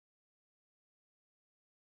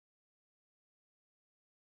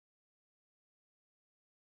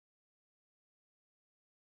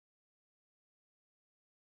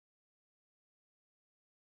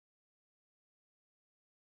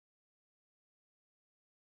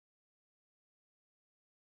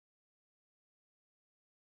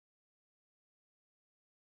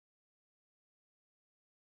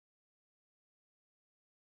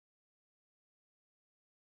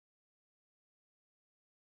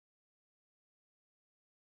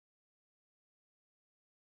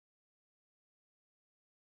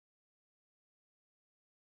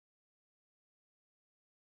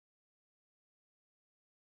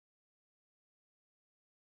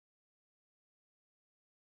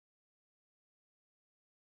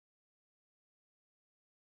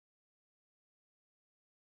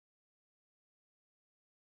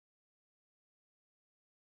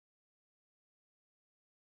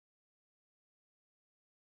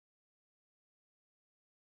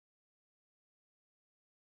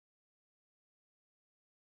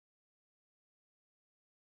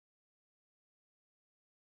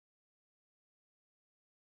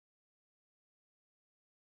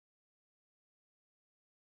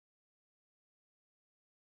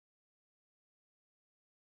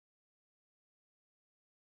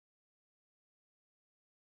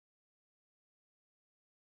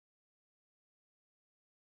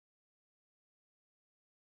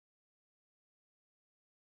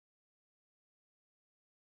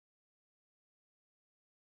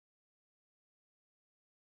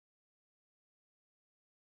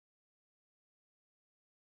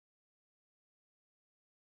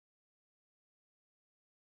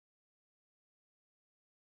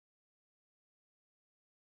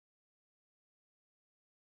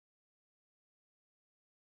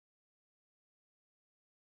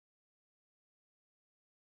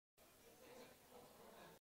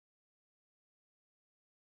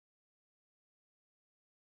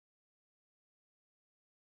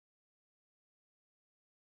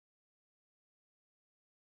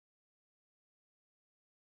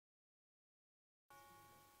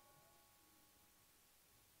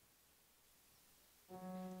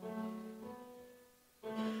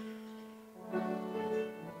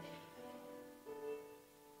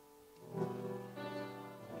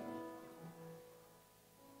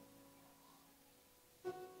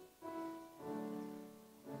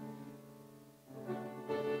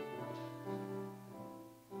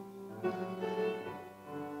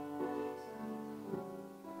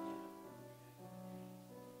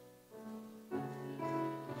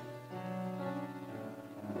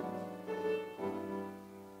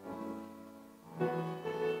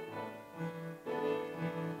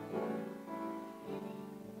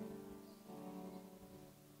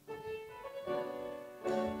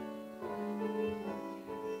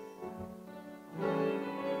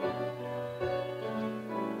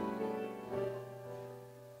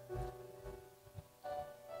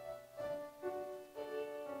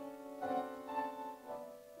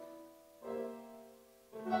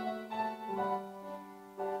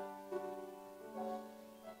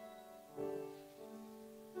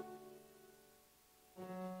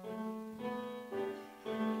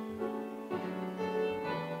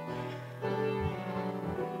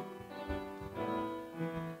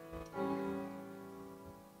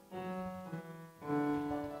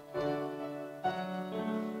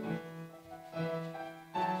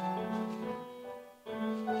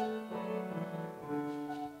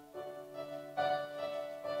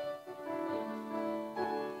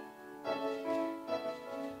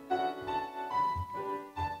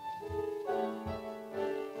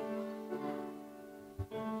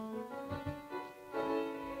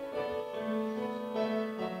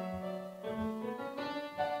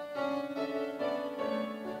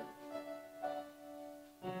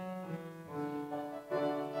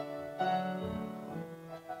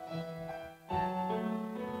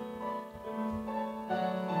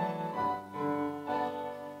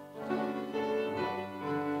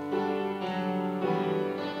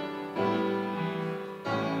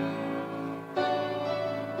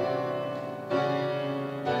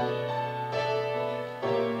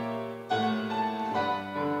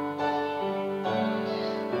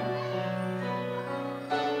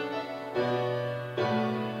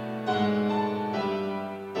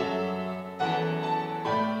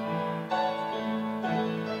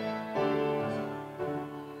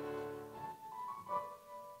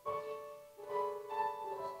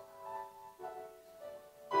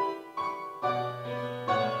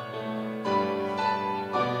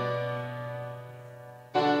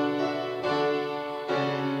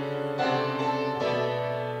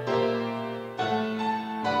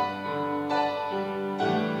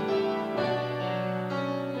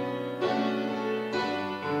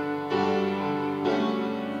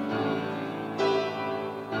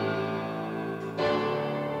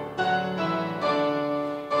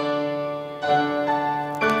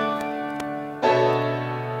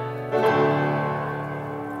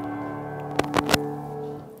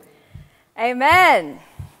Amen.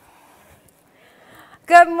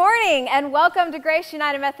 Good morning and welcome to Grace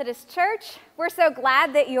United Methodist Church. We're so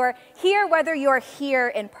glad that you're here, whether you're here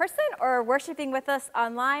in person or worshiping with us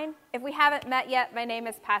online. If we haven't met yet, my name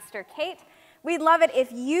is Pastor Kate. We'd love it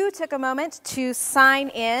if you took a moment to sign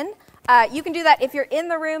in. You can do that if you're in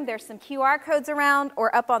the room. There's some QR codes around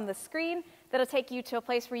or up on the screen that'll take you to a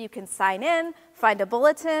place where you can sign in, find a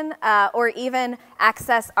bulletin, or even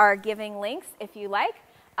access our giving links if you like.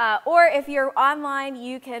 Or if you're online,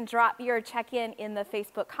 you can drop your check-in in the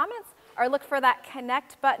Facebook comments or look for that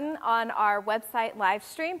connect button on our website live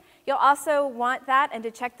stream. You'll also want that and to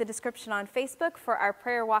check the description on Facebook for our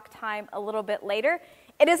prayer walk time a little bit later.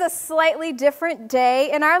 It is a slightly different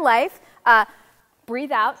day in our life.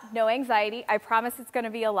 Breathe out, no anxiety. I promise it's going to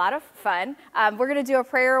be a lot of fun. We're going to do a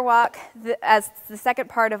prayer walk as the second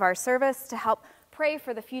part of our service to help pray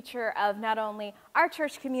for the future of not only our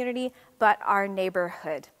church community, but our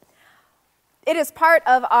neighborhood. It is part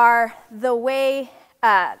of our Wayfinding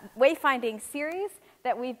series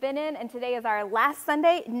that we've been in, and today is our last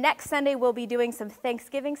Sunday. Next Sunday, we'll be doing some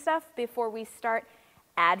Thanksgiving stuff before we start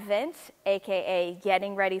Advent, aka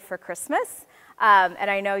getting ready for Christmas.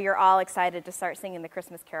 And I know you're all excited to start singing the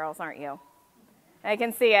Christmas carols, aren't you? I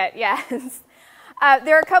can see it, yes.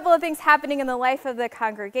 There are a couple of things happening in the life of the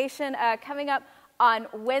congregation. Coming up on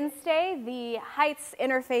Wednesday, the Heights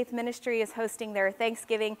Interfaith Ministry is hosting their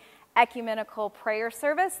Thanksgiving ecumenical prayer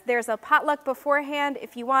service. There's a potluck beforehand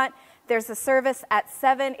if you want. There's a service at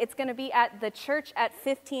 7. It's going to be at the church at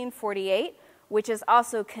 1548, which is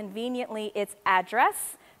also conveniently its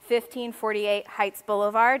address, 1548 Heights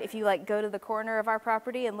Boulevard. If you go to the corner of our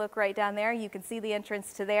property and look right down there, you can see the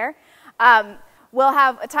entrance to there. We'll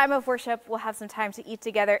have a time of worship. We'll have some time to eat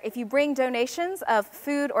together. If you bring donations of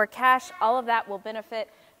food or cash, all of that will benefit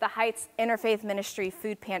the Heights Interfaith Ministry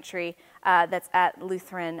food pantry that's at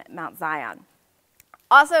Lutheran Mount Zion.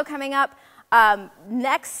 Also coming up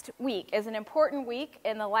next week is an important week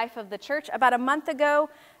in the life of the church. About a month ago,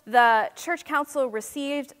 the Church Council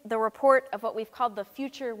received the report of what we've called the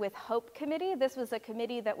Future with Hope Committee. This was a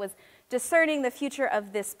committee that was discerning the future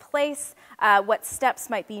of this place, what steps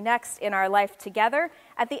might be next in our life together.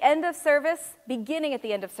 At the end of service, beginning at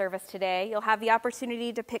the end of service today, you'll have the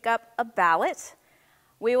opportunity to pick up a ballot.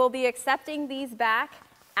 We will be accepting these back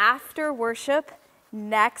after worship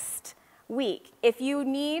next week. If you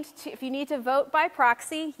need to vote by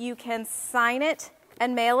proxy, you can sign it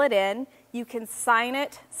and mail it in. You can sign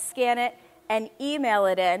it, scan it, and email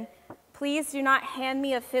it in. Please do not hand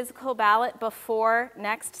me a physical ballot before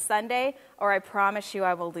next Sunday, or I promise you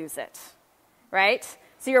I will lose it, right?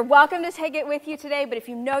 So you're welcome to take it with you today, but if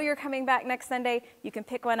you know you're coming back next Sunday, you can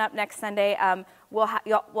pick one up next Sunday. We'll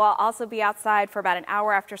also be outside for about an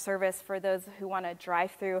hour after service for those who want to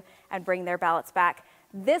drive through and bring their ballots back.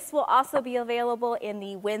 This will also be available in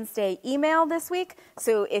the Wednesday email this week,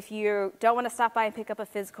 so if you don't want to stop by and pick up a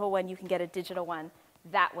physical one, you can get a digital one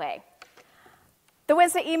that way. The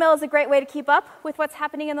Wednesday email is a great way to keep up with what's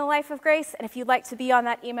happening in the life of Grace, and if you'd like to be on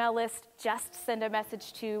that email list, just send a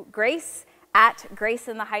message to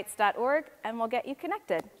grace@graceintheheights.org, and we'll get you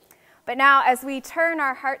connected. But now, as we turn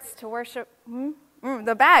our hearts to worship,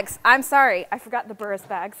 the bags. I'm sorry, I forgot the Burris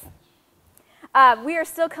bags. We are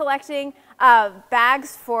still collecting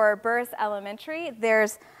bags for Burris Elementary.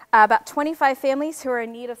 There's about 25 families who are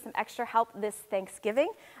in need of some extra help this Thanksgiving.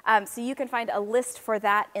 So you can find a list for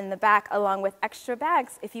that in the back along with extra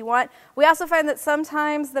bags if you want. We also find that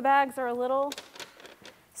sometimes the bags are a little,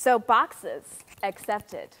 so boxes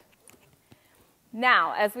accepted.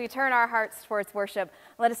 Now, as we turn our hearts towards worship,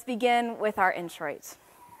 let us begin with our introit.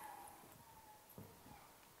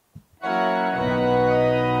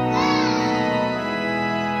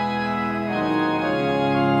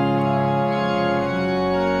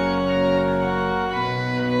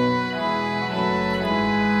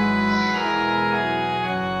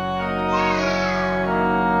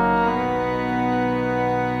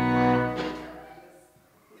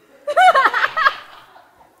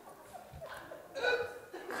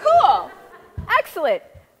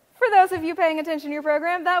 For those of you paying attention to your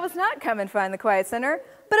program, that was not Come and Find the Quiet Center,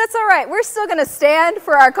 but it's all right. We're still going to stand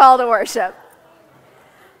for our call to worship.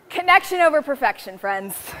 Connection over perfection,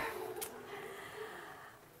 friends.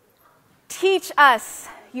 Teach us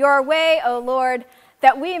your way, O Lord,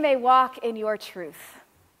 that we may walk in your truth.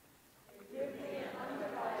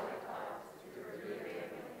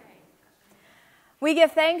 We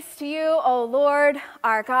give thanks to you, O Lord,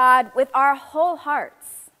 our God, with our whole hearts.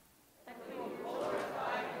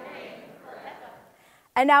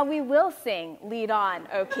 And now we will sing, Lead On,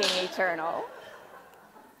 O King Eternal.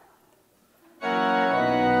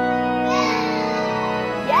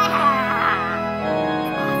 Yeah!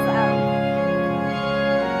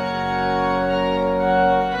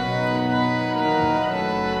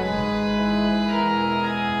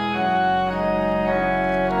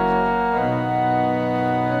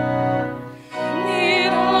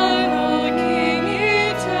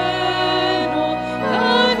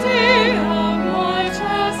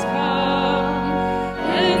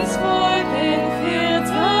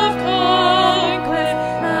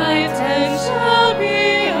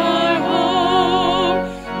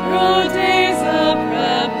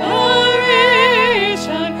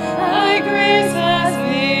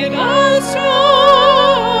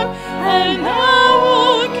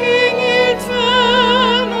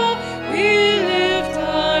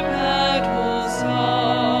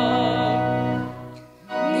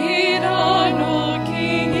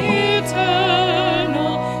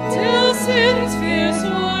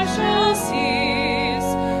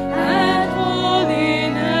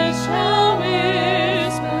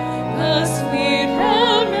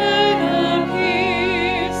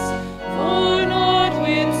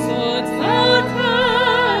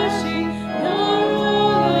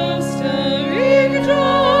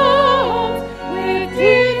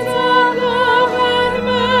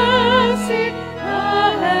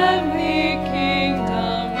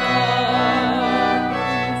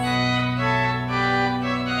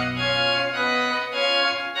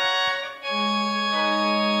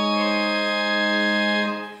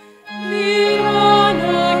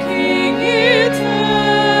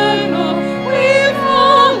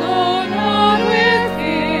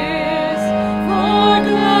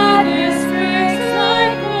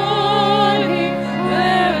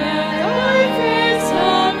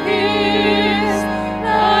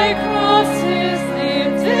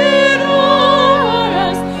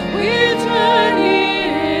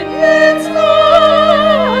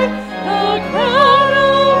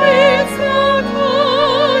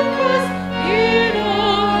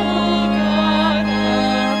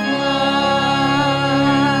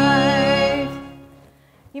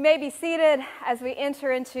 may be seated as we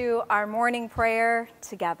enter into our morning prayer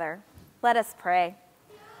together. Let us pray.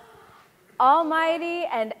 Almighty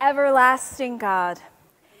and everlasting God,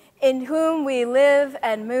 in whom we live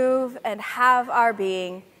and move and have our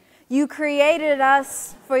being, you created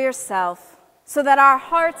us for yourself, so that our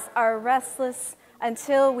hearts are restless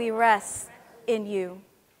until we rest in you.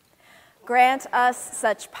 Grant us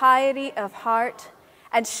such piety of heart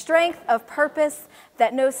and strength of purpose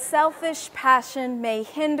that no selfish passion may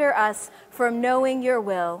hinder us from knowing your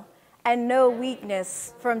will, and no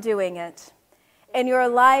weakness from doing it. In your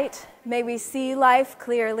light may we see life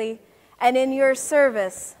clearly, and in your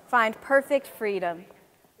service find perfect freedom.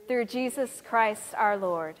 Through Jesus Christ our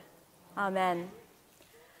Lord. Amen.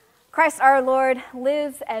 Christ our Lord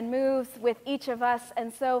lives and moves with each of us,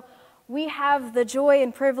 and so we have the joy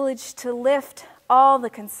and privilege to lift all the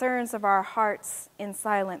concerns of our hearts in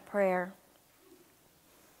silent prayer.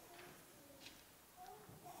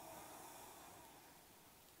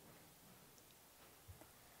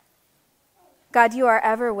 God, you are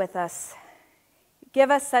ever with us.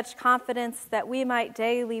 Give us such confidence that we might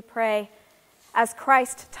daily pray as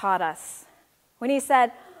Christ taught us, when he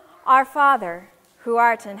said, "Our Father, who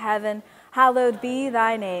art in heaven, hallowed be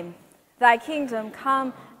thy name. Thy kingdom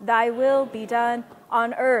come, thy will be done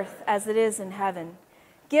on earth as it is in heaven.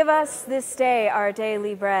 Give us this day our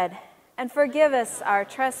daily bread, and forgive us our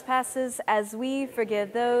trespasses as we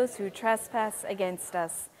forgive those who trespass against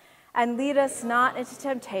us. And lead us not into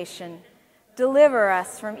temptation. Deliver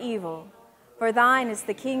us from evil. For thine is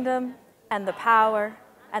the kingdom and the power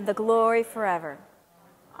and the glory forever.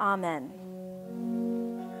 Amen."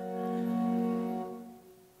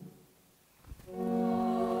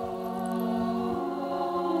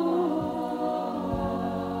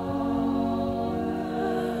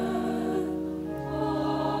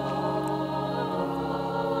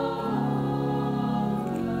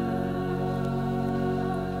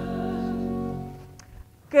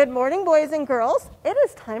 Good morning, boys and girls. It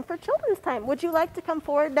is time for children's time. Would you like to come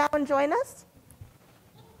forward now and join us?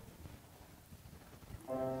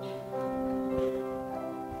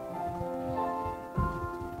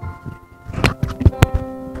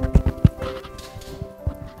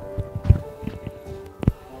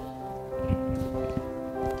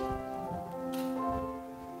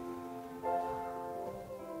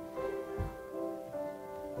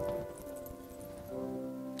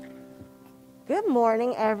 Good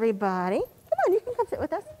morning, everybody. Come on, you can come sit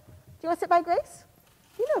with us. Do you want to sit by Grace?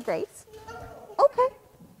 You know Grace. Okay.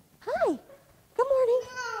 Hi. Good morning.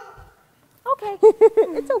 Okay.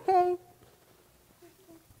 It's okay.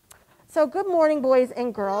 So good morning, boys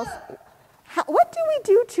and girls. What do we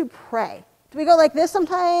do to pray? Do we go like this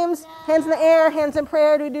sometimes? Hands in the air, hands in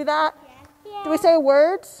prayer. Do we do that? Yeah. Do we say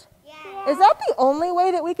words? Yeah. Is that the only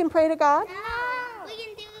way that we can pray to God? No, we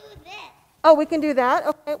can do this. Oh, we can do that?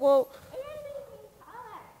 Okay, well...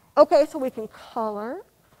 Okay, so we can color.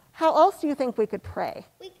 How else do you think we could pray?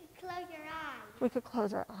 We could close your eyes. We could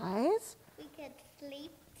close our eyes. We could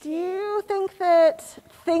sleep. Do you think that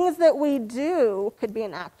things that we do could be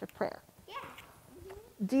an act of prayer? Yeah.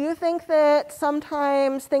 Do you think that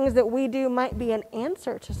sometimes things that we do might be an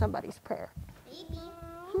answer to somebody's prayer?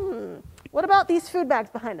 Maybe. What about these food bags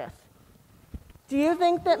behind us? Do you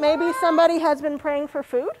think that maybe somebody has been praying for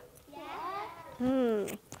food? Yeah.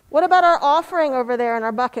 What about our offering over there in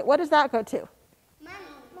our bucket? What does that go to? Money.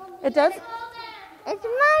 It does? It's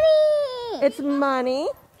money. It's money.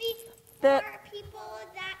 There are people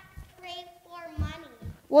that pray for money.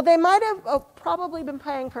 Well, they might have probably been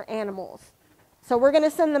praying for animals. So we're going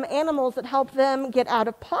to send them animals that help them get out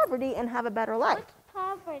of poverty and have a better life. What's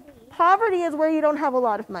poverty? Poverty is where you don't have a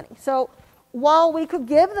lot of money. So while we could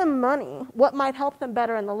give them money, what might help them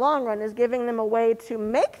better in the long run is giving them a way to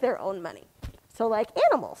make their own money. So like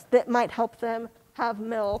animals that might help them have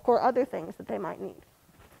milk or other things that they might need.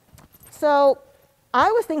 So I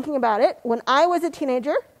was thinking about it when I was a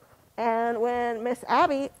teenager, and when Miss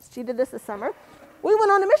Abby, she did this summer, we went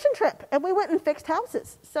on a mission trip and we went and fixed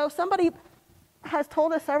houses. So somebody has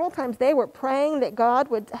told us several times they were praying that God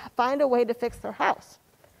would find a way to fix their house.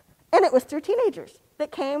 And it was through teenagers that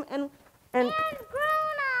came and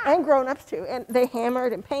grown-ups. And grown-ups too. And they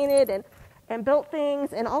hammered and painted and built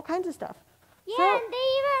things and all kinds of stuff. Yeah, So, and they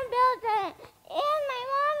even built and my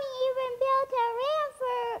mommy even built a ramp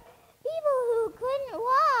for people who couldn't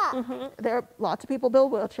walk. There are lots of people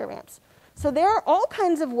build wheelchair ramps. So there are all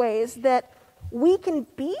kinds of ways that we can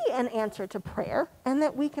be an answer to prayer and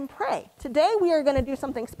that we can pray. Today we are going to do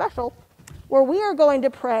something special where we are going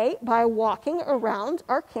to pray by walking around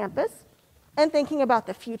our campus and thinking about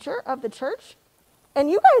the future of the church And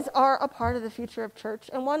you guys are a part of the future of church.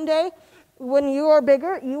 And one day, when you are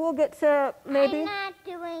bigger, you will get to I'm not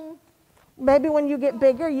doing... maybe when you get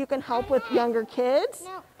bigger, you can help with younger kids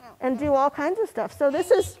and do all kinds of stuff. So this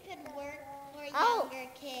is... could work for younger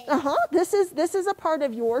kids. This is a part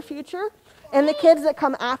of your future and the kids that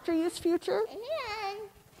come after you's future. And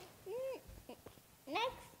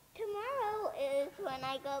next tomorrow is when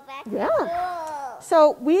I go back to Yeah. school.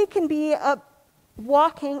 So we can be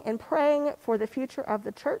walking and praying for the future of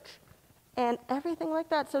the church and everything like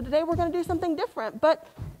that. So today we're going to do something different, but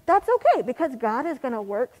that's okay because God is going to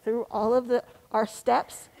work through all of our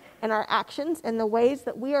steps and our actions and the ways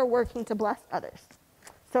that we are working to bless others.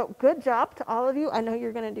 So good job to all of you. I know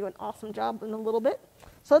you're going to do an awesome job in a little bit.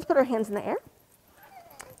 So let's put our hands in the air.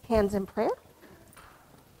 Hands in prayer.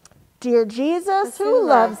 Dear Jesus who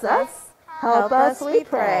loves us, help us, we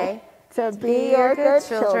pray, to be your good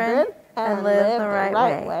children and live the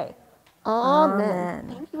right way. Amen.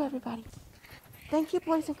 Thank you, everybody. Thank you,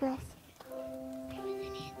 boys and girls.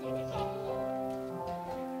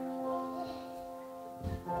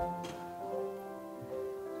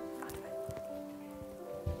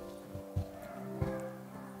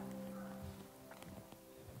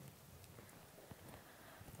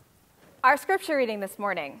 Our scripture reading this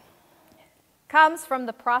morning comes from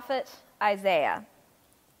the prophet Isaiah.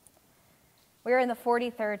 We're in the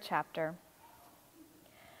 43rd chapter.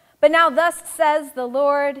 But now thus says the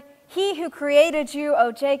Lord, He who created you,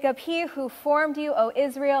 O Jacob, He who formed you, O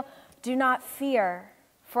Israel, do not fear,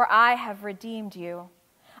 for I have redeemed you.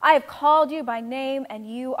 I have called you by name, and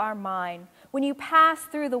you are mine. When you pass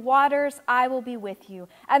through the waters, I will be with you,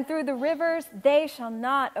 and through the rivers, they shall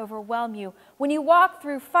not overwhelm you. When you walk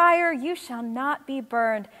through fire, you shall not be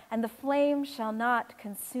burned, and the flame shall not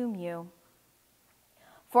consume you.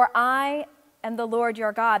 For I am the Lord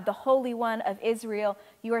your God, the Holy One of Israel,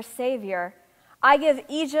 your Savior. I give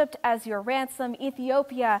Egypt as your ransom,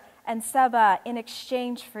 Ethiopia and Seba in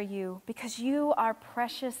exchange for you, because you are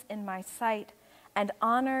precious in my sight and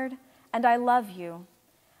honored, and I love you.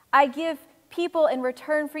 I give people in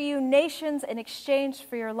return for you, nations in exchange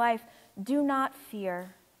for your life. Do not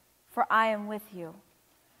fear, for I am with you.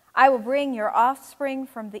 I will bring your offspring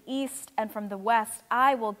from the east and from the west.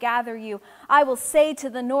 I will gather you. I will say to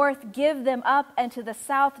the north, give them up, and to the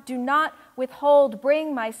south, do not withhold.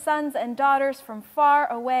 Bring my sons and daughters from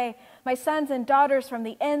far away, my sons and daughters from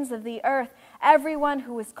the ends of the earth, everyone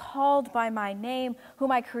who is called by my name,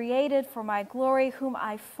 whom I created for my glory, whom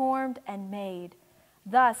I formed and made.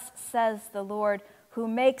 Thus says the Lord, who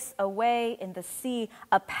makes a way in the sea,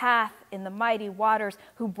 a path in the mighty waters,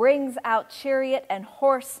 who brings out chariot and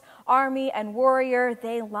horse, army and warrior.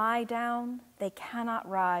 They lie down, they cannot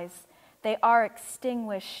rise. They are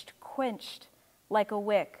extinguished, quenched like a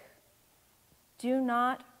wick. Do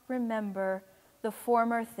not remember the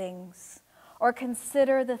former things, or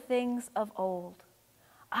consider the things of old.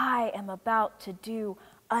 I am about to do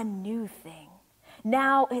a new thing.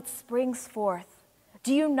 Now it springs forth.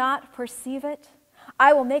 Do you not perceive it?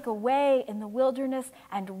 I will make a way in the wilderness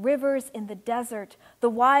and rivers in the desert. The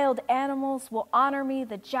wild animals will honor me,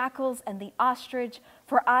 the jackals and the ostrich,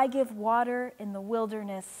 for I give water in the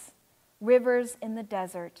wilderness, rivers in the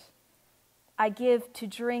desert. I give to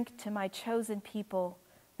drink to my chosen people,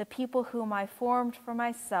 the people whom I formed for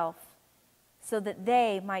myself, so that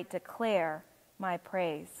they might declare my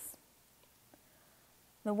praise.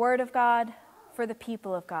 The word of God for the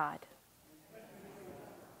people of God.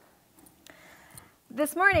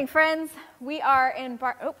 This morning, friends, we are in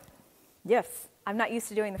yes, I'm not used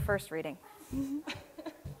to doing the first reading.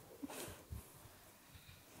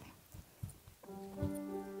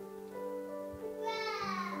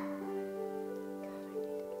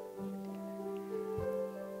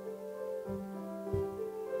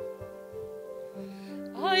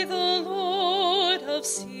 I, the Lord of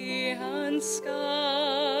sea and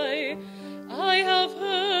sky, I have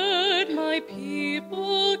heard my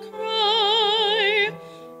people cry,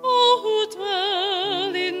 all who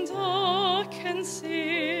dwell in dark and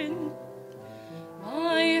sin,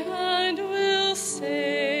 my hand will save.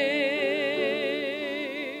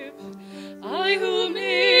 I who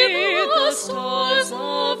made the stars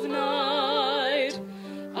of night,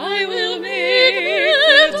 I will make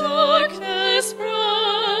the darkness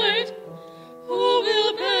bright. Who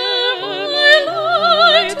will bear my light?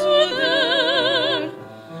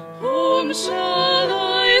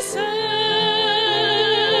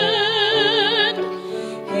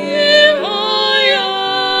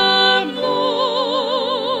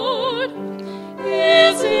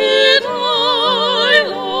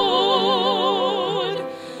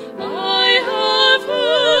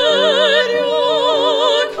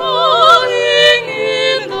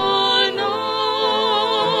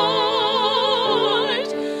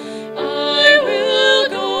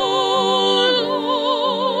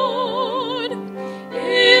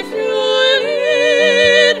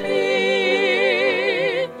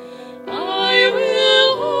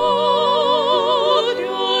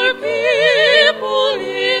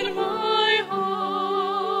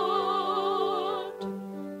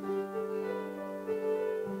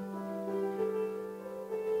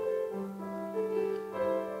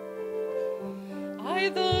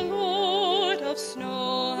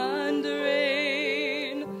 snow and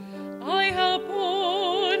rain. I have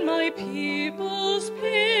borne my people's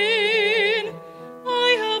pain.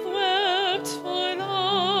 I have wept for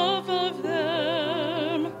love of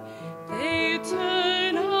them. They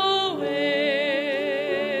turn away.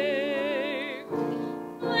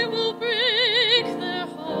 I will break their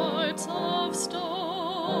hearts of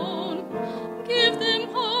stone. Give them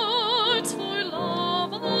hearts for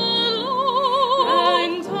love alone.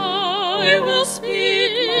 And I will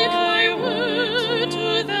speak my word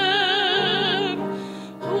to them.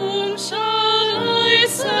 Whom shall I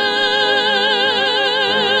send?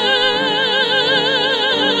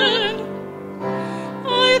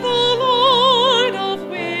 I, the Lord of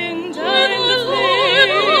wind and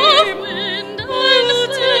flame, I will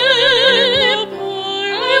take the poor,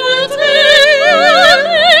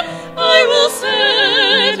 I will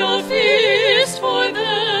set a feast for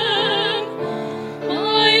them.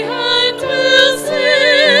 My hand will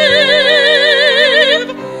save.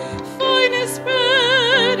 Finest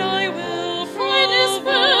bread I will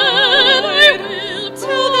provide.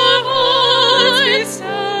 Till their hearts be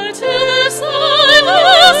satisfied,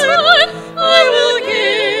 I will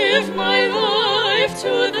give my life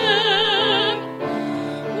to them.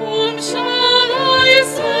 Whom shall I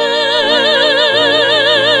send?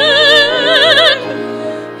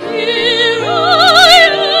 Here I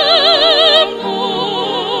am,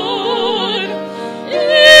 Lord.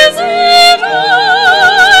 Is it I,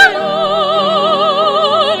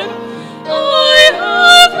 Lord? I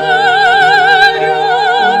have heard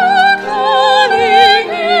your calling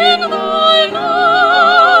in the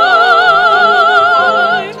night.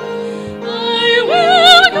 I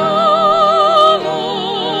will go,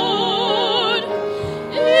 Lord,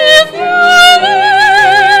 if you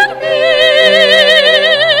lead me.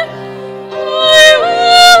 I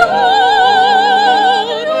will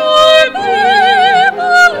hold your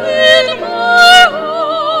people in my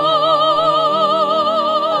heart.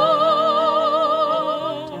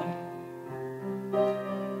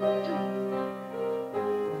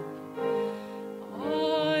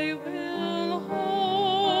 I will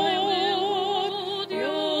hold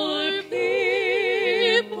your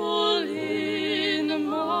people in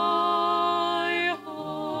my heart.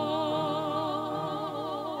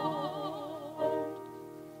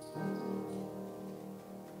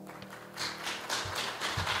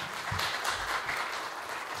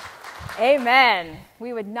 Amen.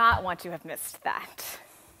 We would not want to have missed that.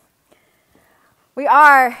 We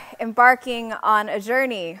are embarking on a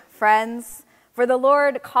journey, friends, for the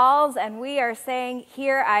Lord calls and we are saying,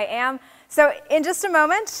 here I am. So in just a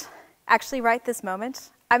moment, actually right this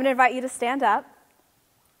moment, I'm going to invite you to stand up.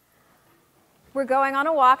 We're going on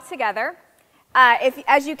a walk together.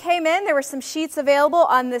 As you came in, there were some sheets available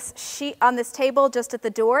on this table just at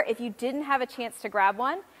the door. If you didn't have a chance to grab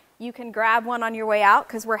one, you can grab one on your way out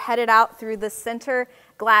because we're headed out through the center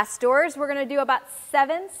glass doors. We're going to do about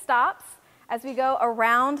 7 stops as we go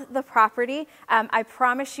around the property. I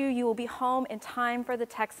promise you, you will be home in time for the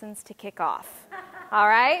Texans to kick off. All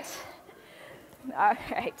right? All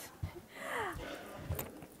right.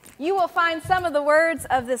 You will find some of the words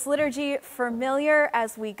of this liturgy familiar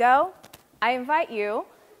as we go. I invite you